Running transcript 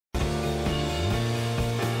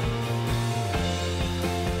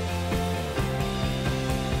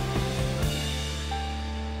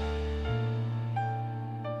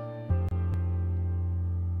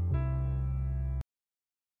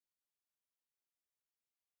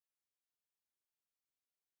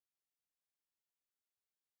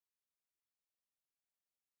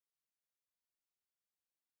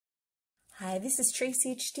Hi, this is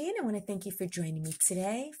Tracy HD, and I want to thank you for joining me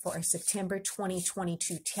today for our September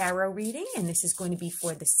 2022 tarot reading. And this is going to be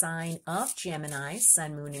for the sign of Gemini,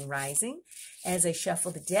 Sun, Moon, and Rising. As I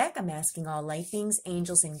shuffle the deck, I'm asking all light beings,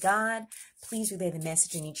 angels, and God, please relay the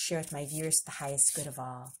message I need to share with my viewers to the highest good of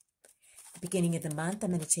all. At the beginning of the month, I'm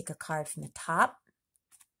going to take a card from the top.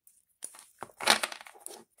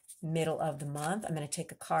 Middle of the month, I'm going to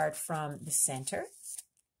take a card from the center.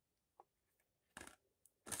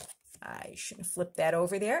 I shouldn't have flipped that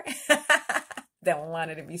over there. Don't want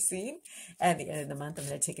it to be seen. At the end of the month, I'm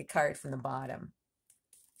going to take a card from the bottom.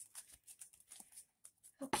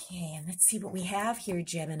 Okay, and let's see what we have here,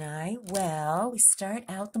 Gemini. Well, we start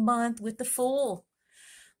out the month with the Fool.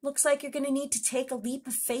 Looks like you're going to need to take a leap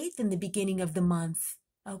of faith in the beginning of the month.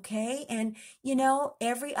 Okay, and you know,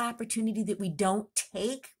 every opportunity that we don't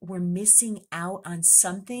take, we're missing out on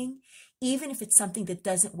something. Even if it's something that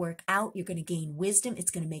doesn't work out, you're going to gain wisdom.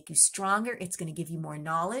 It's going to make you stronger. It's going to give you more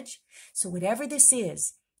knowledge. So whatever this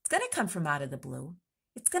is, it's going to come from out of the blue.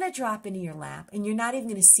 It's going to drop into your lap, and you're not even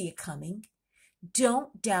going to see it coming.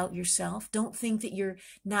 Don't doubt yourself. Don't think that you're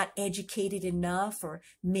not educated enough, or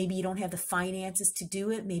maybe you don't have the finances to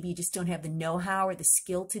do it. Maybe you just don't have the know-how or the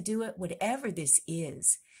skill to do it. Whatever this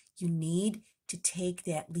is, you need to take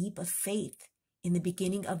that leap of faith in the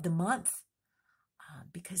beginning of the month.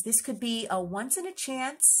 Because this could be a once in a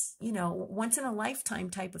chance, you know, once in a lifetime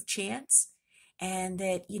type of chance. And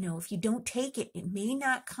that, you know, if you don't take it, it may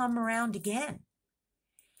not come around again.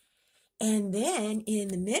 And then in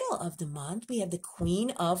the middle of the month, we have the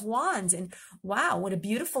Queen of Wands. And wow, what a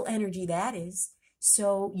beautiful energy that is.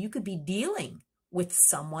 So you could be dealing with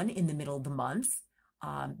someone in the middle of the month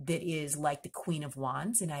that is like the Queen of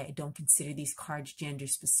Wands. And I don't consider these cards gender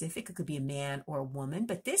specific. It could be a man or a woman,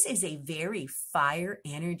 but this is a very fire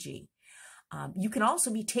energy. You can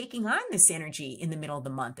also be taking on this energy in the middle of the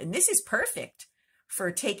month. And this is perfect for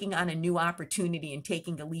taking on a new opportunity and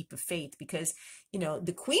taking a leap of faith because, you know,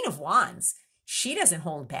 the Queen of Wands, she doesn't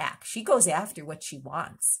hold back. She goes after what she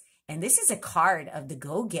wants. And this is a card of the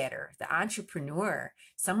go-getter, the entrepreneur,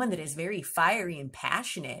 someone that is very fiery and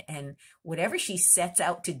passionate. And whatever she sets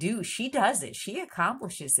out to do, she does it. She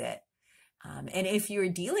accomplishes it. And if you're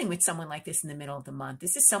dealing with someone like this in the middle of the month,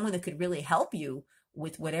 this is someone that could really help you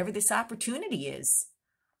with whatever this opportunity is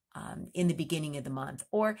in the beginning of the month.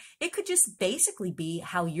 Or it could just basically be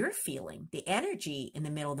how you're feeling, the energy in the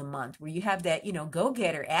middle of the month, where you have that, you know,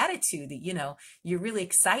 go-getter attitude that, you know, you're really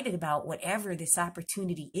excited about whatever this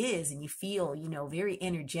opportunity is, and you feel, you know, very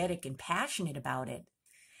energetic and passionate about it.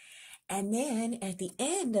 And then at the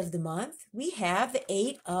end of the month, we have the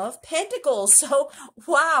Eight of Pentacles. So,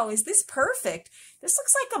 wow, is this perfect? This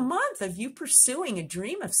looks like a month of you pursuing a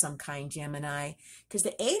dream of some kind, Gemini, because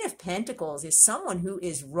the Eight of Pentacles is someone who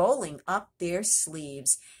is rolling up their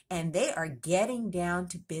sleeves, and they are getting down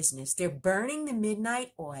to business. They're burning the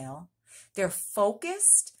midnight oil. They're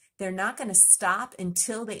focused. They're not going to stop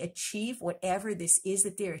until they achieve whatever this is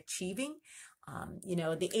that they're achieving. You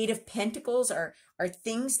know, the Eight of Pentacles are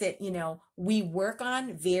things that, you know, we work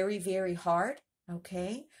on very, very hard.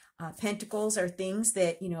 Okay. Pentacles are things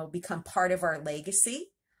that, you know, become part of our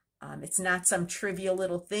legacy. It's not some trivial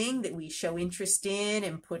little thing that we show interest in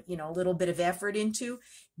and put, you know, a little bit of effort into.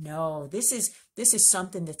 No, this is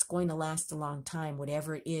something that's going to last a long time,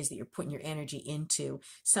 whatever it is that you're putting your energy into.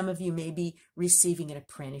 Some of you may be receiving an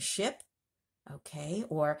apprenticeship. Okay.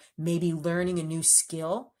 Or maybe learning a new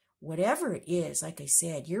skill. Whatever it is, like I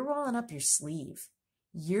said, you're rolling up your sleeve.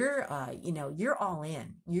 You're, you know, you're all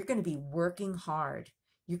in. You're going to be working hard.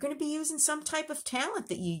 You're going to be using some type of talent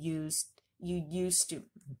that you used to.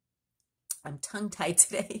 I'm tongue-tied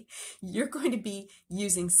today. You're going to be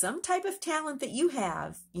using some type of talent that you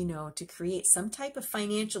have, you know, to create some type of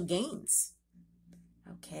financial gains.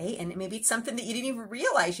 Okay, and maybe it's something that you didn't even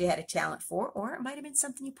realize you had a talent for, or it might have been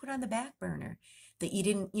something you put on the back burner that you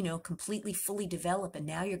didn't, you know, completely fully develop, and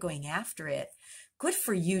now you're going after it. Good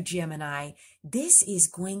for you, Gemini. This is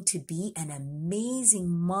going to be an amazing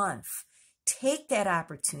month. Take that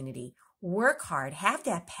opportunity, work hard, have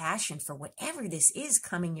that passion for whatever this is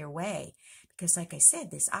coming your way. Because like I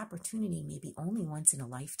said, this opportunity may be only once in a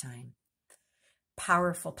lifetime.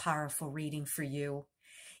 Powerful, powerful reading for you.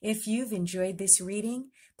 If you've enjoyed this reading,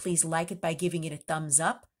 please like it by giving it a thumbs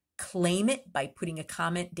up. Claim it by putting a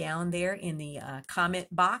comment down there in the comment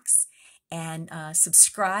box, and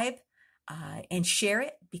subscribe and share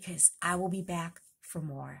it, because I will be back for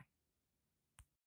more.